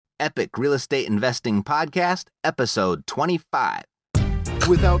Epic Real Estate Investing Podcast, episode 25.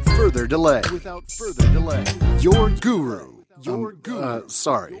 Without further delay, your guru, your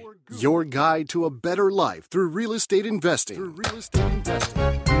guide to a better life through real estate investing.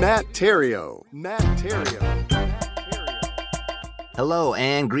 Matt Theriault. Hello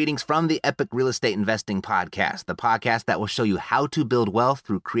and greetings from the Epic Real Estate Investing Podcast, the podcast that will show you how to build wealth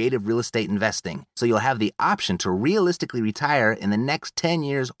through creative real estate investing, so you'll have the option to realistically retire in the next 10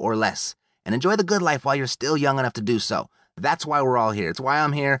 years or less and enjoy the good life while you're still young enough to do so. That's why we're all here. It's why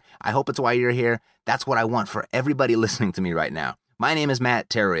I'm here. I hope it's why you're here. That's what I want for everybody listening to me right now. My name is Matt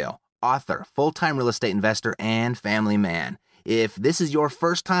Theriault, author, full-time real estate investor, and family man. If this is your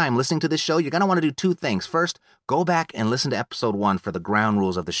first time listening to this show, you're going to want to do two things. First, go back and listen to episode 1 for the ground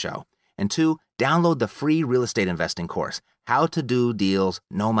rules of the show. And 2, download the free real estate investing course, How to Do Deals,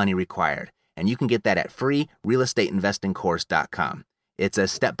 No Money Required. And you can get that at freerealestateinvestingcourse.com. It's a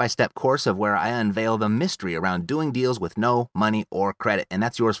step-by-step course of where I unveil the mystery around doing deals with no money or credit. And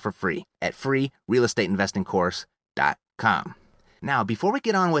that's yours for free at freerealestateinvestingcourse.com. Now, before we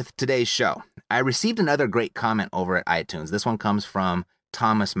get on with today's show, I received another great comment over at iTunes. This one comes from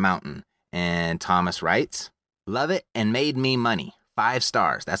Thomas Mountain, and Thomas writes, "Love it and made me money. 5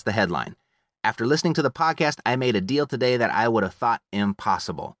 stars." That's the headline. "After listening to the podcast, I made a deal today that I would have thought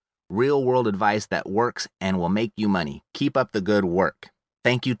impossible. Real world advice that works and will make you money. Keep up the good work."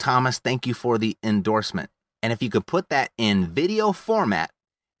 Thank you, Thomas. Thank you for the endorsement. And if you could put that in video format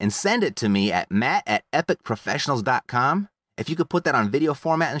and send it to me at matt@epicprofessionals.com, if you could put that on video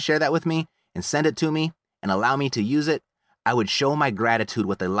format and share that with me and send it to me and allow me to use it, I would show my gratitude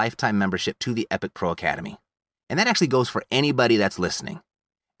with a lifetime membership to the Epic Pro Academy. And that actually goes for anybody that's listening.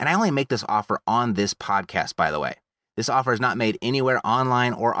 And I only make this offer on this podcast, by the way. This offer is not made anywhere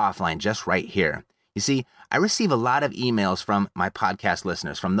online or offline, just right here. You see, I receive a lot of emails from my podcast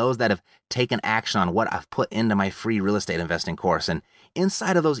listeners, from those that have taken action on what I've put into my free real estate investing course. And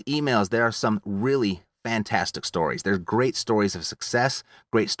inside of those emails, there are some really fantastic stories. There's great stories of success,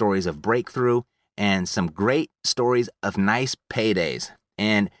 great stories of breakthrough, and some great stories of nice paydays.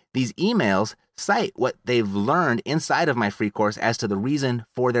 And these emails cite what they've learned inside of my free course as to the reason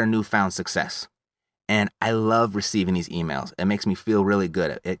for their newfound success. And I love receiving these emails. It makes me feel really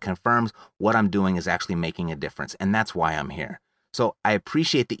good. It confirms what I'm doing is actually making a difference. And that's why I'm here. So I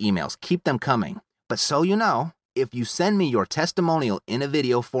appreciate the emails. Keep them coming. But so you know, if you send me your testimonial in a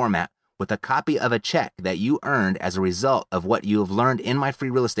video format with a copy of a check that you earned as a result of what you have learned in my free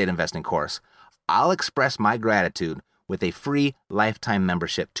real estate investing course, I'll express my gratitude with a free lifetime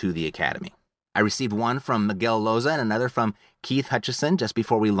membership to the Academy. I received one from Miguel Loza and another from Keith Hutchison just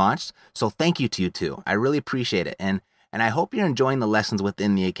before we launched. So thank you to you two. I really appreciate it. And I hope you're enjoying the lessons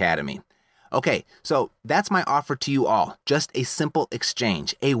within the Academy. Okay, so that's my offer to you all. Just a simple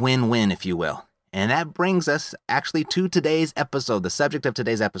exchange, a win-win, if you will. And that brings us actually to today's episode, the subject of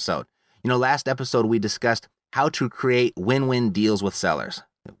today's episode. You know, last episode we discussed how to create win-win deals with sellers.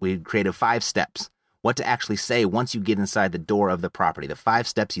 We created 5 steps. What to actually say once you get inside the door of the property, the 5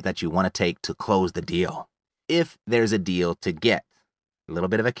 steps that you want to take to close the deal. If there's a deal to get. A little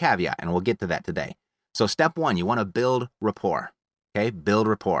bit of a caveat, and we'll get to that today. So step 1, you want to build rapport. Okay, build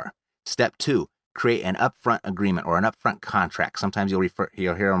rapport. Step 2, create an upfront agreement or an upfront contract. Sometimes you'll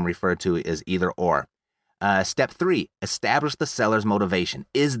hear them referred to as either or. Step 3, establish the seller's motivation.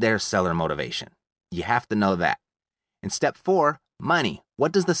 Is there seller motivation? You have to know that. And step 4, money.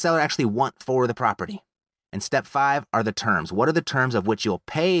 What does the seller actually want for the property? And step 5 are the terms. What are the terms of which you'll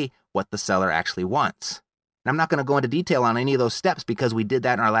pay what the seller actually wants? And I'm not going to go into detail on any of those steps because we did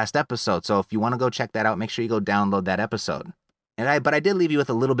that in our last episode. So if you want to go check that out, make sure you go download that episode. But I did leave you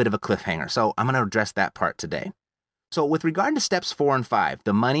with a little bit of a cliffhanger, so I'm going to address that part today. So with regard to steps 4 and 5,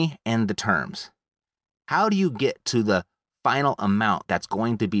 the money and the terms, how do you get to the final amount that's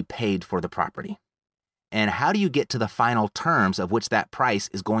going to be paid for the property? And how do you get to the final terms of which that price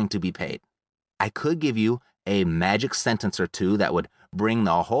is going to be paid? I could give you a magic sentence or two that would bring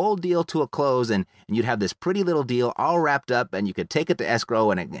the whole deal to a close, and you'd have this pretty little deal all wrapped up, and you could take it to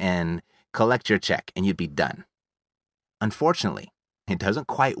escrow and collect your check, and you'd be done. Unfortunately, it doesn't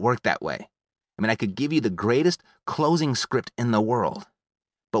quite work that way. I mean, I could give you the greatest closing script in the world,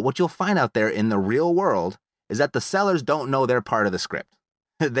 but what you'll find out there in the real world is that the sellers don't know they're part of the script.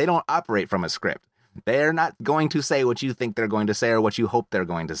 They don't operate from a script. They're not going to say what you think they're going to say or what you hope they're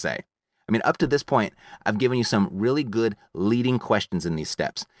going to say. I mean, up to this point, I've given you some really good leading questions in these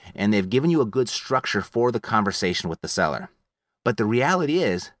steps, and they've given you a good structure for the conversation with the seller. But the reality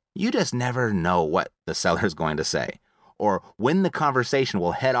is, you just never know what the seller is going to say, or when the conversation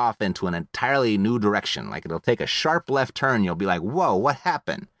will head off into an entirely new direction. Like it'll take a sharp left turn, you'll be like, whoa, what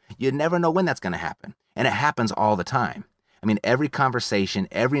happened? You never know when that's going to happen. And it happens all the time. I mean, every conversation,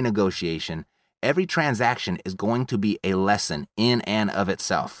 every negotiation, every transaction is going to be a lesson in and of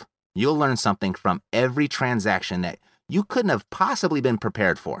itself. You'll learn something from every transaction that you couldn't have possibly been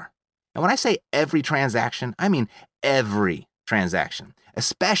prepared for. And when I say every transaction, I mean every transaction,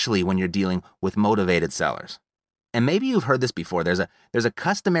 especially when you're dealing with motivated sellers. And maybe you've heard this before. There's a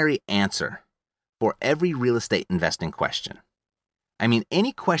customary answer for every real estate investing question. I mean,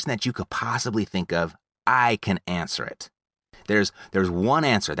 any question that you could possibly think of, I can answer it. There's one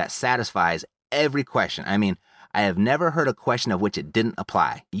answer that satisfies every question. I mean, I have never heard a question of which it didn't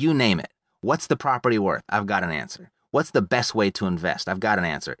apply. You name it. What's the property worth? I've got an answer. What's the best way to invest? I've got an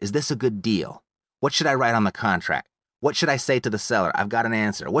answer. Is this a good deal? What should I write on the contract? What should I say to the seller? I've got an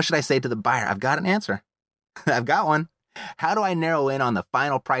answer. What should I say to the buyer? I've got an answer. I've got one. How do I narrow in on the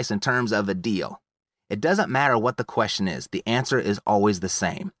final price in terms of a deal? It doesn't matter what the question is. The answer is always the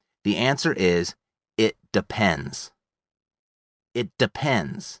same. The answer is, it depends. It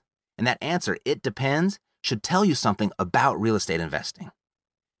depends. And that answer, it depends, should tell you something about real estate investing.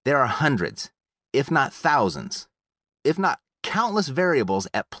 There are hundreds, if not thousands, if not countless variables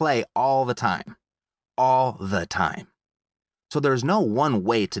at play all the time. All the time. So there's no one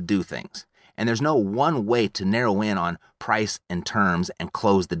way to do things. And there's no one way to narrow in on price and terms and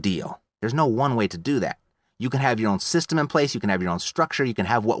close the deal. There's no one way to do that. You can have your own system in place. You can have your own structure. You can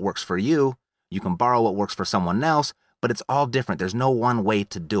have what works for you. You can borrow what works for someone else, but it's all different. There's no one way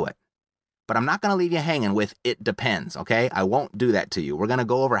to do it. But I'm not going to leave you hanging with it depends, okay? I won't do that to you. We're going to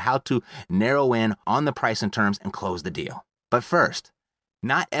go over how to narrow in on the price and terms and close the deal. But first,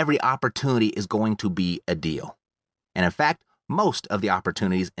 not every opportunity is going to be a deal. And in fact, most of the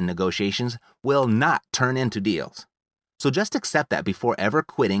opportunities in negotiations will not turn into deals. So just accept that before ever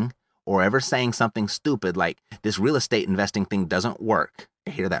quitting or ever saying something stupid like, this real estate investing thing doesn't work.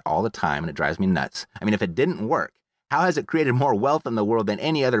 I hear that all the time and it drives me nuts. I mean, if it didn't work, how has it created more wealth in the world than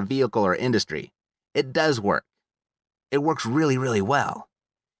any other vehicle or industry? It does work. It works really, really well.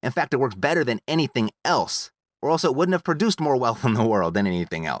 In fact, it works better than anything else, or else it wouldn't have produced more wealth in the world than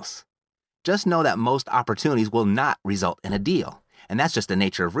anything else. Just know that most opportunities will not result in a deal. And that's just the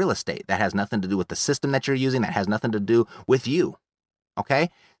nature of real estate. That has nothing to do with the system that you're using. That has nothing to do with you. Okay?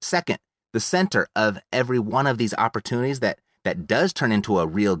 Second, the center of every one of these opportunities that does turn into a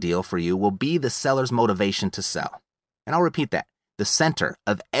real deal for you will be the seller's motivation to sell. And I'll repeat that. The center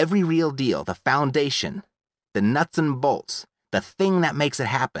of every real deal, the foundation, the nuts and bolts, the thing that makes it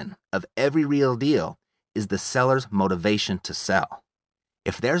happen of every real deal is the seller's motivation to sell.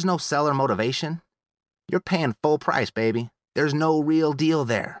 If there's no seller motivation, you're paying full price, baby. There's no real deal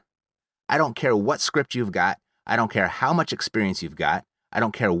there. I don't care what script you've got. I don't care how much experience you've got. I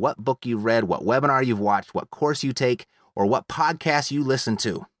don't care what book you've read, what webinar you've watched, what course you take, or what podcast you listen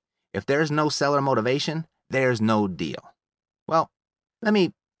to. If there's no seller motivation, there's no deal. Well,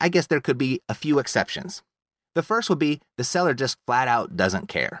 I guess there could be a few exceptions. The first would be the seller just flat out doesn't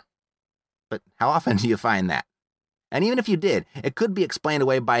care. But how often do you find that? And even if you did, it could be explained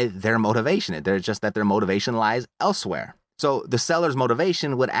away by their motivation. There's just that their motivation lies elsewhere. So the seller's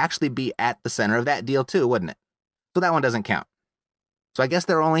motivation would actually be at the center of that deal too, wouldn't it? So that one doesn't count. So I guess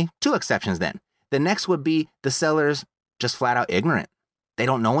there are only two exceptions then. The next would be the seller's just flat out ignorant. They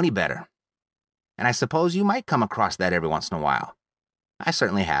don't know any better. And I suppose you might come across that every once in a while. I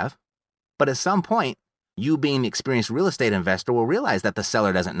certainly have. But at some point, you being the experienced real estate investor will realize that the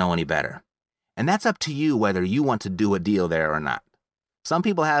seller doesn't know any better. And that's up to you whether you want to do a deal there or not. Some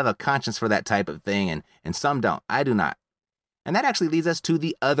people have a conscience for that type of thing and some don't. I do not. And that actually leads us to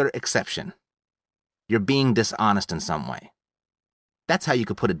the other exception. You're being dishonest in some way. That's how you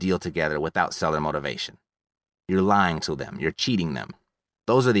could put a deal together without seller motivation. You're lying to them. You're cheating them.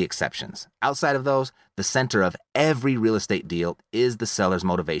 Those are the exceptions. Outside of those, the center of every real estate deal is the seller's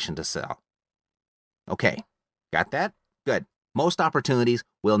motivation to sell. Okay, got that? Good. Most opportunities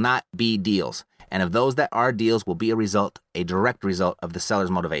will not be deals, and of those that are deals will be a direct result of the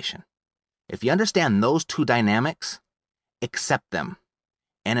seller's motivation. If you understand those two dynamics, accept them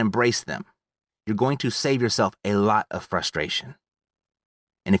and embrace them. You're going to save yourself a lot of frustration.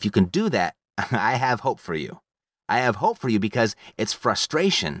 And if you can do that, I have hope for you. I have hope for you because it's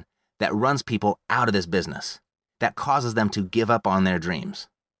frustration that runs people out of this business, that causes them to give up on their dreams.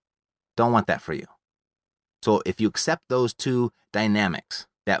 Don't want that for you. So if you accept those two dynamics,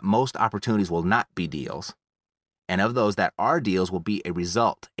 that most opportunities will not be deals, and of those that are deals will be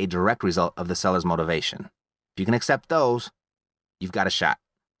a direct result of the seller's motivation. If you can accept those, you've got a shot.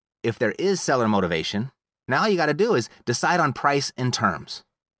 If there is seller motivation, now all you got to do is decide on price and terms.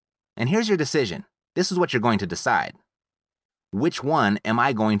 And here's your decision. This is what you're going to decide. Which one am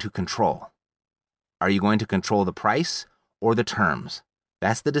I going to control? Are you going to control the price or the terms?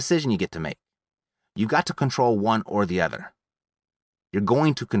 That's the decision you get to make. You've got to control one or the other. You're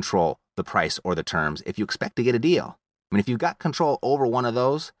going to control the price or the terms if you expect to get a deal. I mean, if you've got control over one of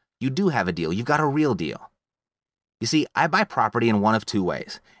those, you do have a deal. You've got a real deal. You see, I buy property in one of two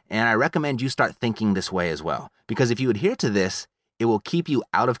ways, and I recommend you start thinking this way as well, because if you adhere to this, it will keep you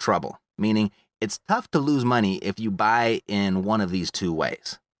out of trouble, meaning it's tough to lose money if you buy in one of these two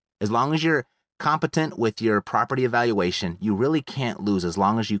ways. As long as you're competent with your property evaluation, you really can't lose as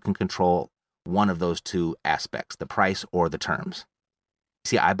long as you can control one of those two aspects, the price or the terms.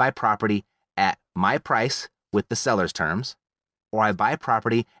 See, I buy property at my price with the seller's terms, or I buy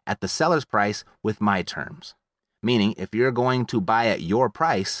property at the seller's price with my terms. Meaning, if you're going to buy at your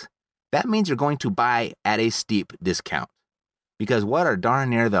price, that means you're going to buy at a steep discount. Because what are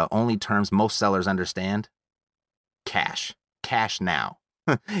darn near the only terms most sellers understand? Cash. Cash now.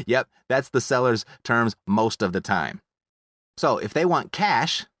 Yep, that's the seller's terms most of the time. So if they want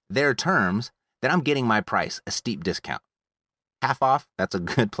cash, their terms, then I'm getting my price, a steep discount. Half off, that's a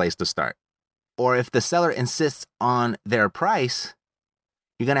good place to start. Or if the seller insists on their price,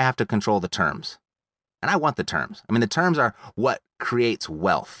 you're going to have to control the terms. And I want the terms. I mean, the terms are what creates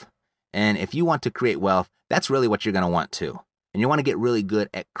wealth. And if you want to create wealth, that's really what you're going to want too. And you want to get really good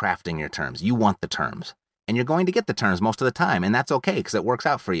at crafting your terms. You want the terms. And you're going to get the terms most of the time. And that's okay because it works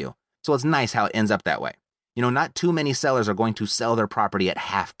out for you. So it's nice how it ends up that way. You know, not too many sellers are going to sell their property at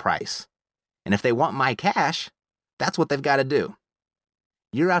half price. And if they want my cash, that's what they've got to do.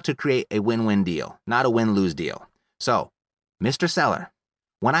 You're out to create a win-win deal, not a win-lose deal. So, Mr. Seller,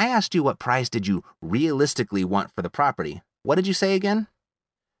 when I asked you what price did you realistically want for the property, what did you say again?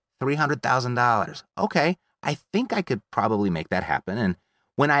 $300,000. Okay, I think I could probably make that happen. And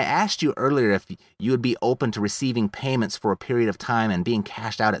when I asked you earlier if you would be open to receiving payments for a period of time and being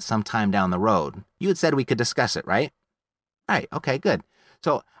cashed out at some time down the road, you had said we could discuss it, right? Right, okay, good.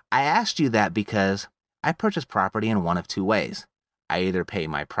 So I asked you that because I purchase property in one of two ways. I either pay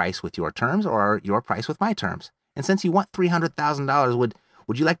my price with your terms or your price with my terms. And since you want $300,000,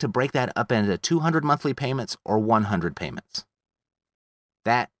 would you like to break that up into 200 monthly payments or 100 payments?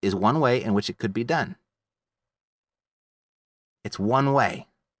 That is one way in which it could be done. It's one way.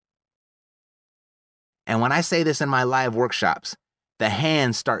 And when I say this in my live workshops, the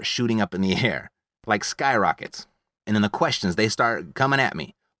hands start shooting up in the air like skyrockets. And then the questions, they start coming at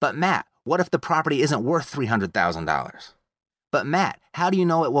me. But Matt, what if the property isn't worth $300,000? But Matt, how do you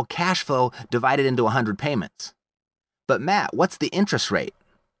know it will cash flow divided into 100 payments? But Matt, what's the interest rate?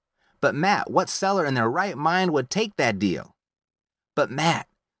 But Matt, what seller in their right mind would take that deal? But Matt,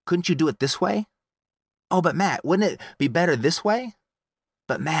 couldn't you do it this way? Oh, but Matt, wouldn't it be better this way?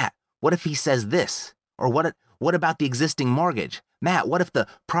 But Matt, what if he says this? Or what about the existing mortgage? Matt, what if the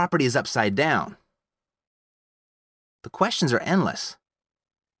property is upside down? The questions are endless.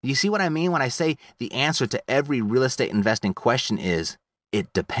 You see what I mean when I say the answer to every real estate investing question is,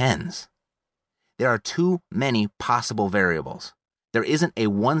 it depends. There are too many possible variables. There isn't a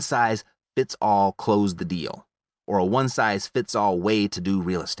one-size-fits-all close the deal or a one-size-fits-all way to do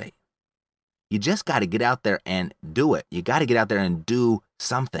real estate. You just got to get out there and do it. You got to get out there and do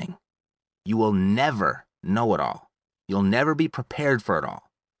something. You will never know it all. You'll never be prepared for it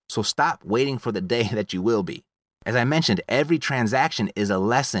all. So stop waiting for the day that you will be. As I mentioned, every transaction is a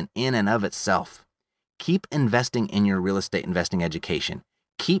lesson in and of itself. Keep investing in your real estate investing education.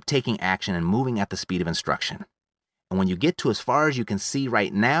 Keep taking action and moving at the speed of instruction. And when you get to as far as you can see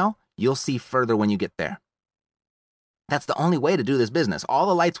right now, you'll see further when you get there. That's the only way to do this business. All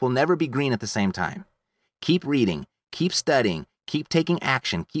the lights will never be green at the same time. Keep reading, keep studying, keep taking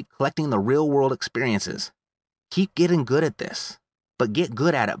action, keep collecting the real world experiences. Keep getting good at this, but get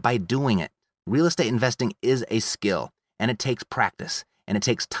good at it by doing it. Real estate investing is a skill, and it takes practice, and it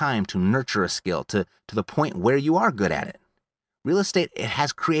takes time to nurture a skill to the point where you are good at it. Real estate, it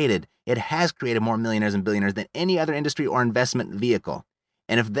has created more millionaires and billionaires than any other industry or investment vehicle.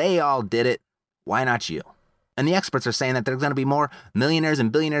 And if they all did it, why not you? And the experts are saying that there's going to be more millionaires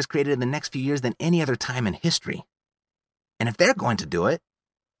and billionaires created in the next few years than any other time in history. And if they're going to do it,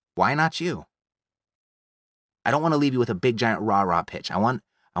 why not you? I don't want to leave you with a big giant rah-rah pitch. I want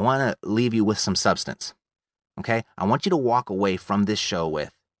to leave you with some substance. Okay? I want you to walk away from this show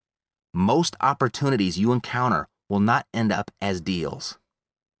with most opportunities you encounter will not end up as deals.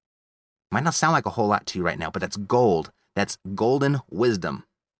 Might not sound like a whole lot to you right now, but that's gold. That's golden wisdom.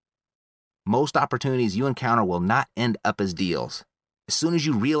 Most opportunities you encounter will not end up as deals. As soon as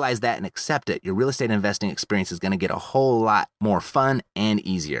you realize that and accept it, your real estate investing experience is going to get a whole lot more fun and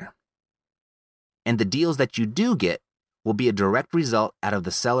easier. And the deals that you do get will be a direct result out of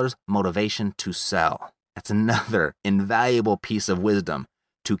the seller's motivation to sell. That's another invaluable piece of wisdom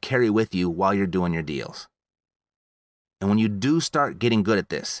to carry with you while you're doing your deals. And when you do start getting good at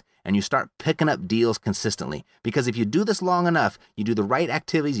this, and you start picking up deals consistently, because if you do this long enough, you do the right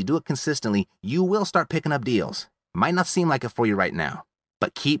activities, you do it consistently, you will start picking up deals. It might not seem like it for you right now,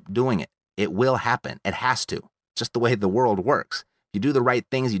 but keep doing it. It will happen. It has to. It's just the way the world works. If you do the right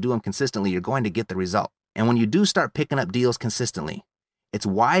things, you do them consistently, you're going to get the result. And when you do start picking up deals consistently, it's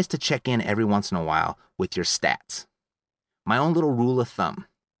wise to check in every once in a while with your stats. My own little rule of thumb,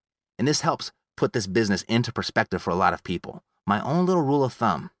 and this helps put this business into perspective for a lot of people. My own little rule of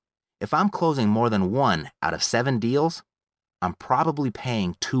thumb, if I'm closing more than 1 out of 7 deals, I'm probably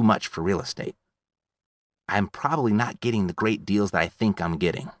paying too much for real estate. I'm probably not getting the great deals that I think I'm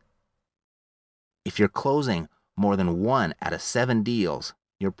getting. If you're closing more than 1 out of 7 deals,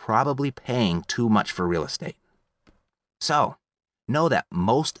 you're probably paying too much for real estate. So, know that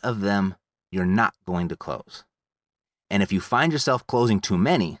most of them you're not going to close. And if you find yourself closing too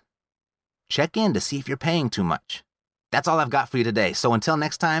many, check in to see if you're paying too much. That's all I've got for you today. So until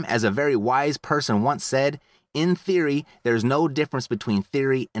next time, as a very wise person once said, in theory, there's no difference between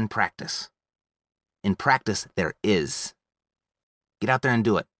theory and practice. In practice, there is. Get out there and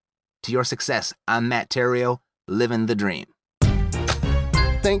do it. To your success, I'm Matt Theriault, living the dream.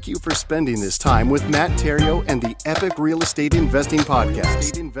 Thank you for spending this time with Matt Theriault and the Epic Real Estate Investing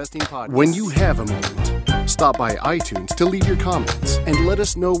Podcast. When you have a moment, stop by iTunes to leave your comments and let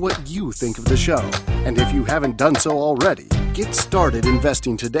us know what you think of the show. And if you haven't done so already, get started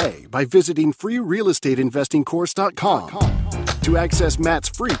investing today by visiting freerealestateinvestingcourse.com to access Matt's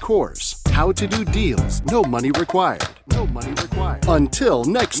free course, How to Do Deals, No Money Required. Until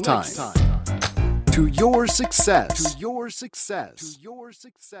next time. To your success.